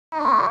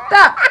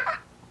Stop.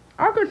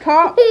 I could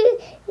talk.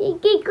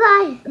 Keep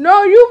quiet.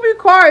 No, you be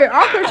quiet.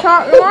 I could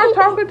talk. Am I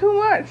talking too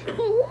much?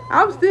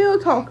 I'm still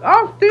talking.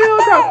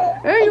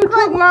 And you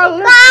took my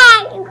lip.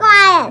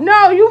 Quiet.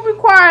 No, you be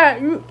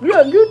quiet.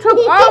 You took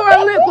all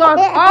my lip gloss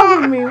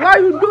off of me. Why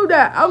you do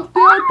that? I'm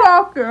still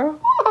talking.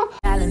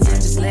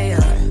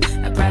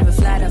 A private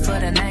flight for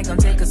the night gon'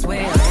 take us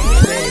way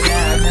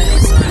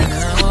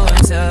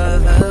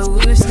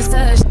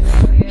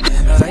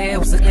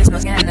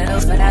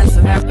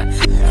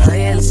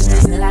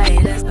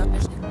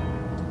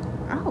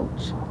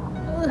Ouch.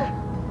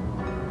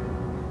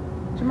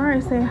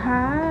 Jamari, say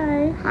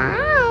hi.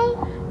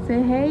 Hi.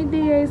 Say hey,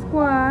 DA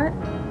Squad.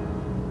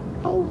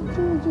 Hey,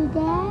 you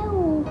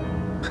down.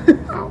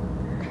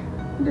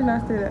 You did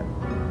not say that.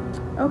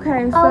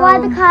 Okay, so. Oh,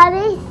 what the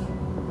colors?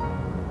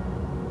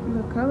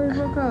 The colors,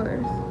 what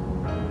colors?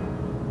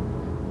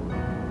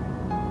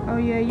 Oh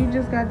yeah, you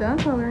just got done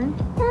coloring.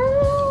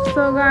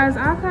 So guys,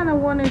 I kind of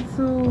wanted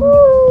to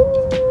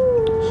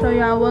show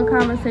y'all what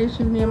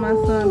conversations me and my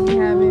son be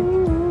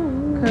having.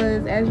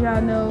 Because as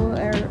y'all know,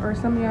 or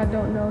some of y'all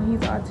don't know, he's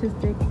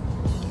autistic.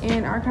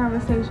 And our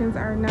conversations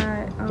are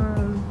not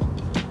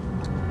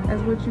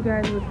as what you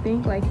guys would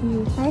think. Like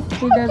he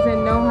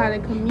doesn't know how to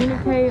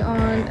communicate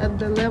on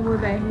the level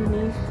that he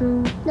needs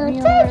to be on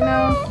right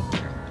now.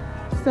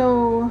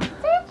 So,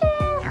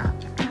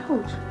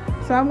 ouch.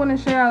 So I'm gonna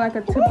show y'all like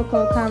a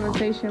typical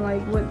conversation,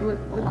 like what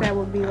that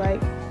would be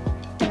like.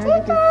 And as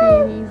you can see,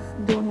 he's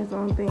doing his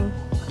own thing.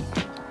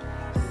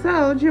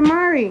 So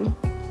Jamari,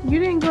 you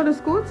didn't go to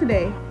school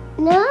today.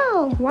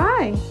 No.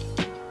 Why?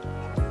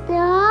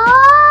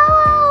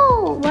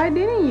 No. Why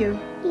didn't you?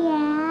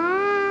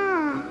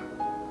 Yeah.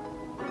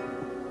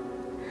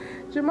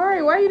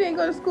 Jamari, why you didn't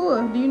go to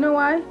school? Do you know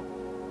why?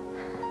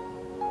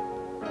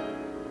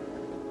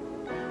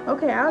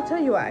 Okay, I'll tell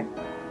you why.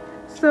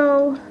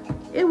 So,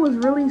 it was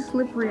really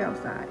slippery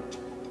outside.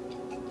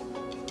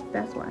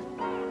 That's why.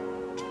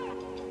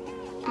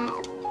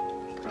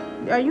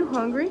 Are you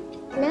hungry?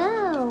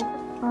 No.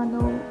 Oh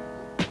no.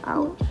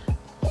 Ouch.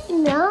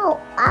 No,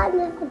 I'm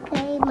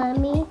okay,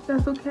 Mommy.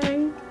 That's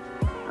okay.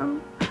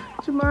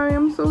 Jamari,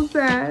 I'm so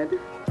sad.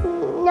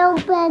 No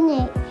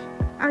bandage.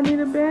 I need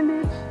a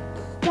bandage.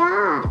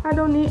 Stop. I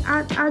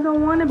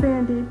don't want a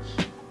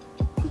bandage.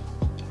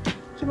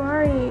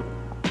 Jamari,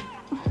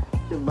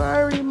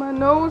 my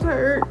nose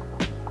hurt.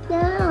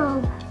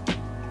 No.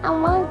 I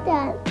want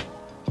that.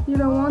 You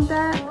don't want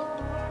that?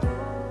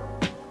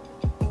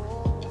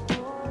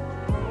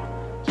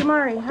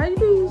 Jamari, how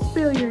do you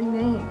spell your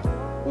name?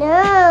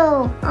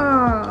 No.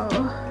 Oh,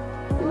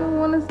 you don't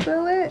want to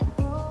spell it?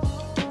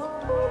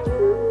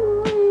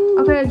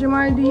 Okay,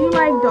 Jamari, do you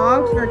like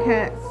dogs or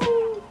cats?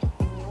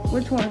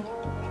 Which one?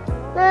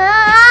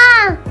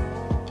 No.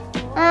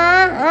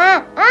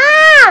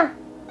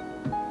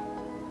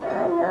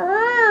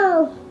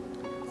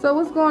 So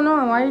what's going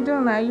on? Why are you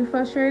doing that? Are you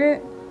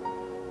frustrated?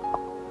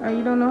 Or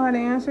you don't know how to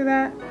answer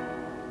that?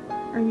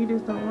 Or you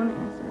just don't want to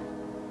answer it?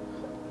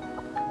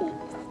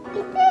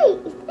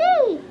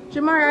 Stay.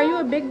 Jamari, are you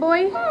a big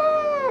boy?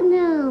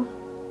 No.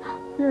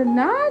 You're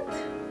not?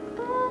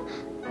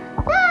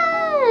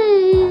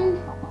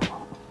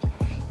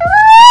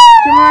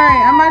 Jamari,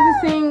 I'm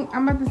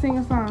about to sing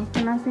a song.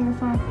 Can I sing a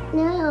song?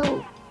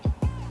 No.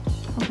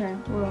 Okay,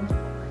 well.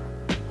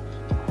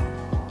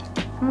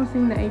 I'm gonna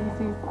sing the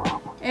ABCs.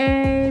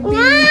 A, B. No,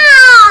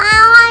 I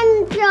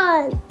want to.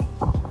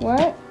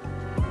 What?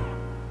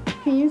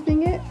 Can you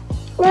sing it?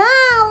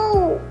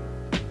 No.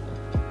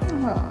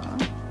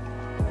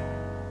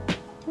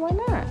 Why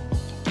not?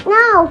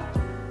 No.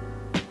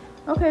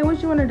 Okay,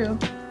 what you wanna do?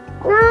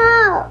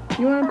 No.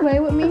 You wanna play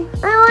with me?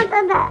 I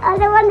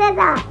don't want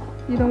that.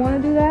 You don't wanna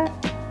do that?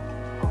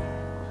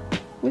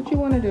 What you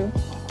wanna do?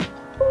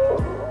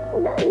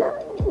 No.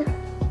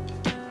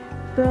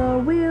 The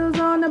wheels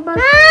on the bus.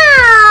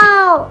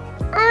 No.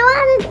 I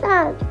want a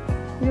song.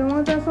 You don't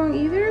want that song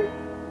either?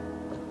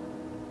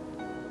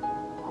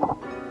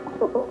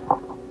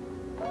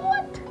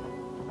 What?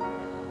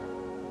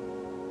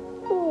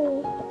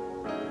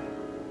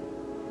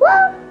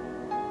 What?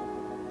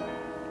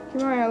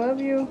 Jamari, I love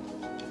you.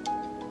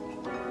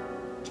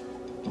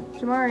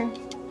 Jamari.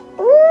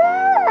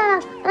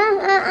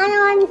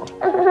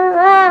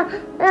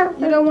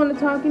 You don't want to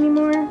talk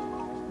anymore?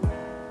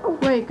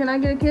 Wait, can I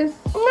get a kiss?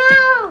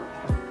 No.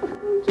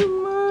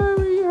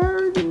 Jamari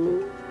hurting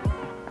me.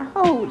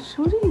 Ouch,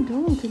 what are you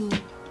doing to me?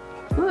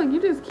 Look, you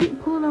just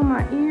keep pulling on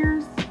my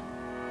ears.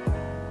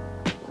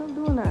 Stop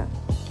doing that.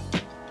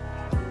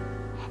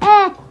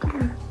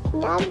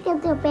 Now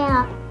get the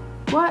bell.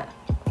 What?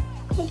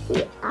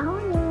 I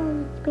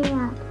want to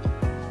bell.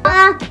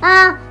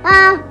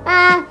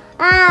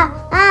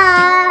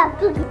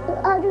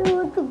 I don't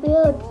want to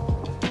build.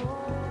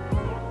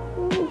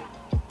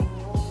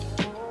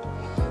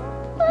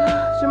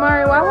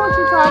 Jamari, why won't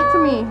you talk to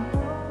me?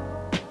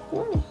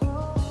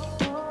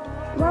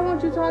 Why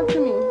won't you talk to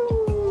me?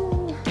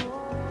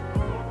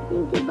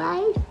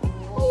 Goodbye.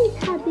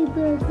 Happy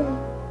birthday.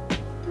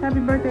 Happy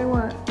birthday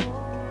what?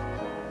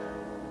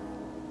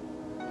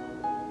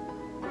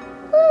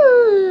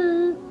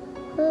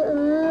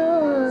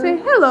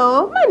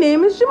 hello, my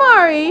name is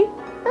Jamari.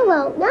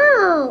 Hello.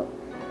 No.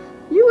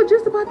 You were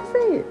just about to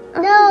say it.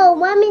 No,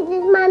 mommy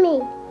is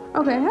mommy.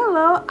 Okay,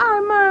 hello,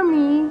 I'm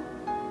Mommy.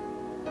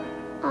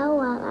 Hello,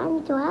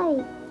 I'm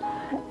Joy.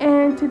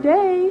 And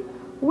today,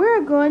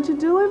 we're going to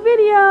do a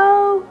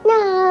video.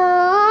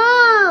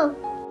 No.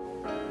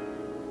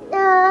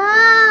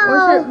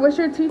 No. What's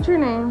your teacher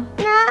name?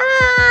 No.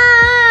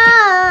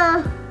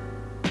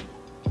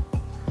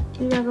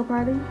 You gotta go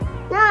party?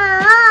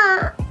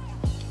 No.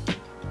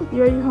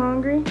 Are you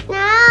hungry?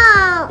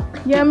 No.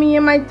 Yummy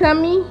in my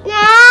tummy?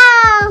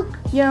 No.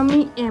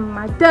 Yummy in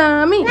my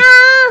tummy?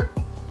 No.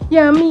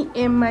 Yummy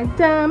in my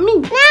tummy?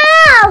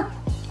 No.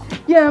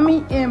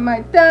 Yummy in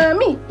my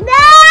tummy?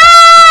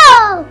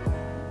 No.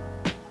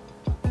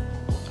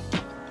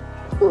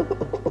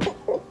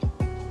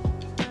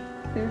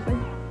 Seriously?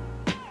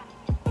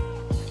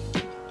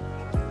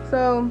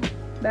 So,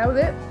 that was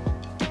it?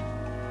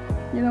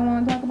 You don't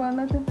want to talk about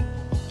nothing?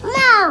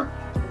 No.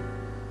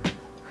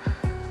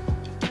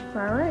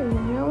 Alright,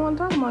 you don't want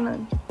to talk about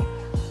nothing.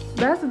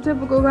 That's a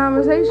typical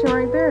conversation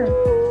right there.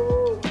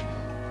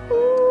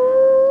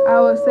 I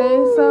would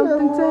say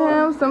something to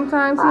him.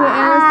 Sometimes he'll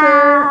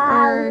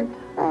answer,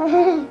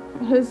 or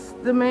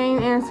the main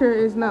answer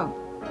is no.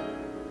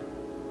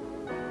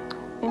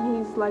 And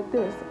he's like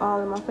this,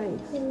 all in my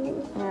face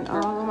and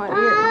all in my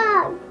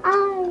ear.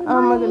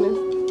 Oh my goodness.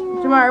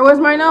 Jamari, where's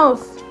my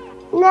nose?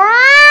 No.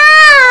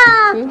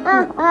 See? You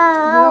don't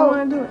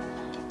want to do it.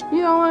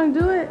 You don't want to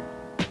do it.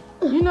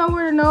 You know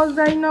where the nose is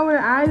at. You know where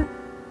the eyes.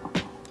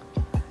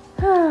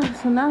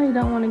 So now he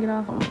don't want to get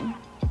off on me.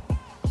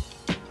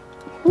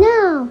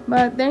 No.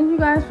 But thank you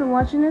guys for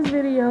watching this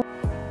video.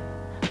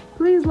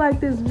 Please like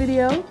this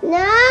video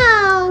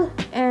No.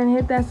 and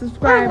hit that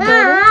subscribe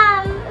button.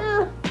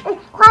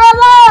 Quiet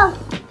mouth.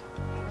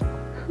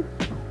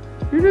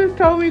 You just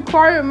told me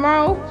quiet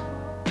mouth.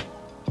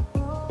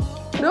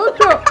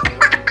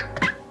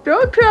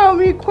 Don't tell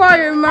me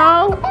quiet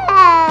mouth.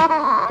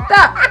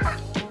 Stop.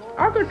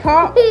 I could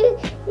talk.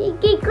 You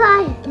keep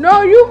quiet.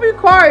 No, you be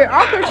quiet.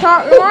 I could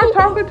talk. Am I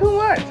talking too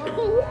much?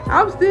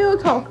 I'm still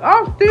talking.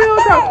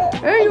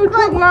 And you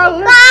took my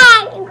lip.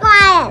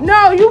 Quiet.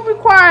 No, you be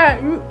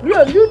quiet.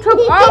 You took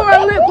all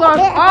my lip gloss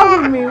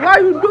off of me. Why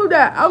you do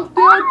that? I'm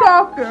still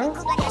talking.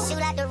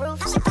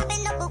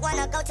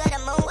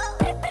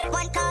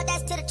 One call,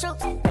 that's to the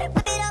truth. Whip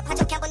it up, hot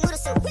your camp with noodle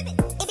soup. It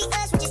be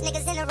us, we just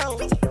niggas in the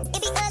room.